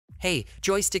Hey,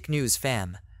 Joystick News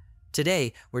fam!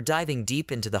 Today, we're diving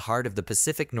deep into the heart of the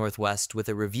Pacific Northwest with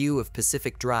a review of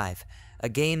Pacific Drive, a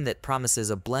game that promises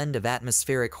a blend of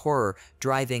atmospheric horror,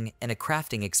 driving, and a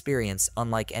crafting experience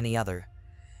unlike any other.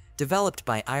 Developed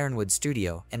by Ironwood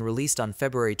Studio and released on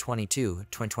February 22,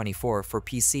 2024 for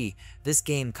PC, this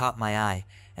game caught my eye,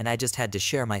 and I just had to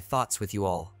share my thoughts with you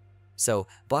all. So,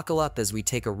 buckle up as we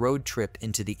take a road trip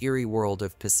into the eerie world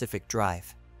of Pacific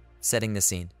Drive. Setting the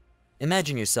scene.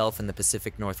 Imagine yourself in the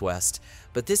Pacific Northwest,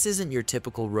 but this isn't your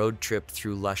typical road trip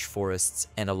through lush forests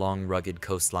and along rugged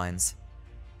coastlines.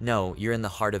 No, you're in the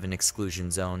heart of an exclusion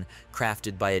zone,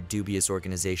 crafted by a dubious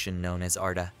organization known as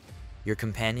ARTA. Your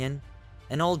companion?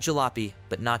 An old jalopy,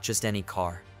 but not just any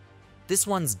car. This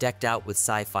one's decked out with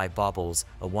sci-fi baubles,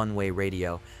 a one-way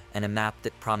radio, and a map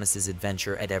that promises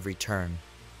adventure at every turn.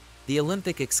 The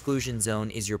Olympic Exclusion Zone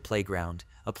is your playground,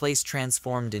 a place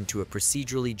transformed into a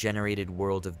procedurally generated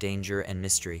world of danger and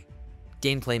mystery.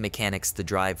 Gameplay mechanics: the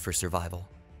drive for survival.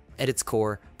 At its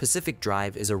core, Pacific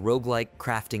Drive is a roguelike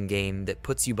crafting game that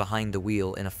puts you behind the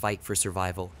wheel in a fight for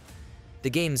survival.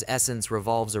 The game's essence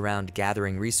revolves around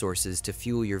gathering resources to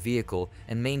fuel your vehicle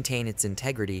and maintain its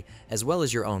integrity, as well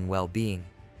as your own well-being.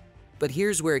 But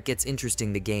here's where it gets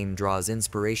interesting. The game draws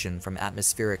inspiration from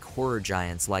atmospheric horror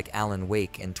giants like Alan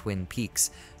Wake and Twin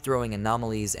Peaks, throwing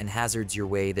anomalies and hazards your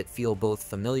way that feel both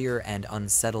familiar and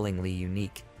unsettlingly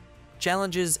unique.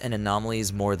 Challenges and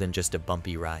anomalies more than just a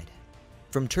bumpy ride.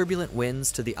 From turbulent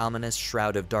winds to the ominous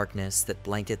shroud of darkness that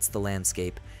blankets the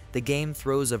landscape, the game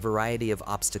throws a variety of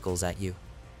obstacles at you.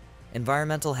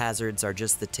 Environmental hazards are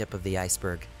just the tip of the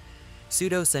iceberg.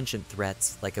 Pseudo-sentient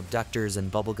threats, like abductors and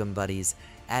bubblegum buddies,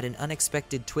 add an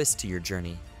unexpected twist to your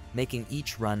journey, making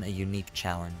each run a unique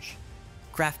challenge.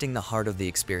 Crafting: the heart of the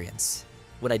experience.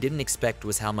 What I didn't expect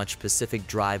was how much Pacific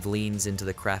Drive leans into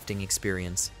the crafting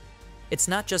experience. It's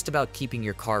not just about keeping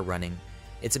your car running,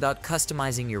 it's about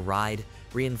customizing your ride,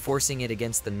 reinforcing it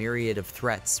against the myriad of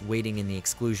threats waiting in the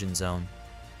exclusion zone.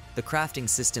 The crafting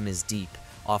system is deep,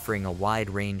 offering a wide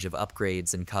range of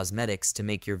upgrades and cosmetics to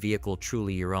make your vehicle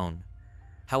truly your own.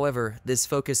 However, this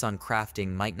focus on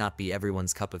crafting might not be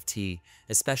everyone's cup of tea,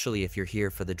 especially if you're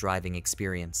here for the driving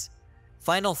experience.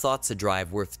 Final thoughts: a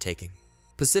drive worth taking.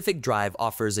 Pacific Drive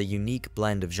offers a unique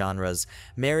blend of genres,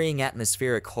 marrying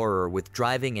atmospheric horror with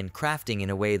driving and crafting in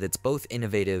a way that's both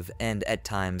innovative and, at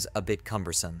times, a bit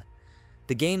cumbersome.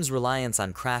 The game's reliance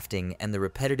on crafting and the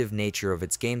repetitive nature of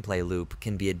its gameplay loop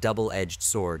can be a double-edged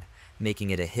sword, making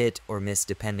it a hit or miss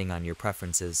depending on your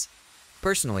preferences.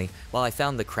 Personally, while I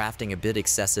found the crafting a bit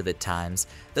excessive at times,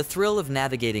 the thrill of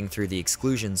navigating through the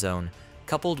exclusion zone,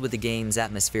 coupled with the game's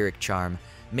atmospheric charm,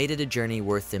 made it a journey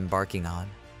worth embarking on.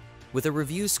 With a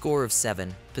review score of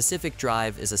 7, Pacific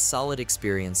Drive is a solid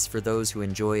experience for those who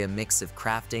enjoy a mix of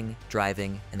crafting,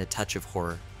 driving, and a touch of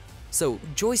horror. So,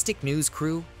 Joystick News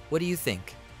crew, what do you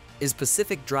think? Is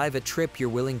Pacific Drive a trip you're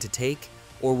willing to take,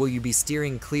 or will you be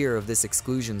steering clear of this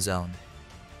exclusion zone?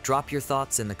 Drop your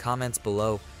thoughts in the comments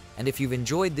below, and if you've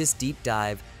enjoyed this deep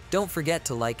dive, don't forget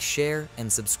to like, share,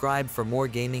 and subscribe for more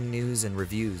gaming news and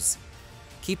reviews.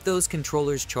 Keep those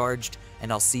controllers charged,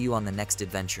 and I'll see you on the next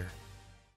adventure.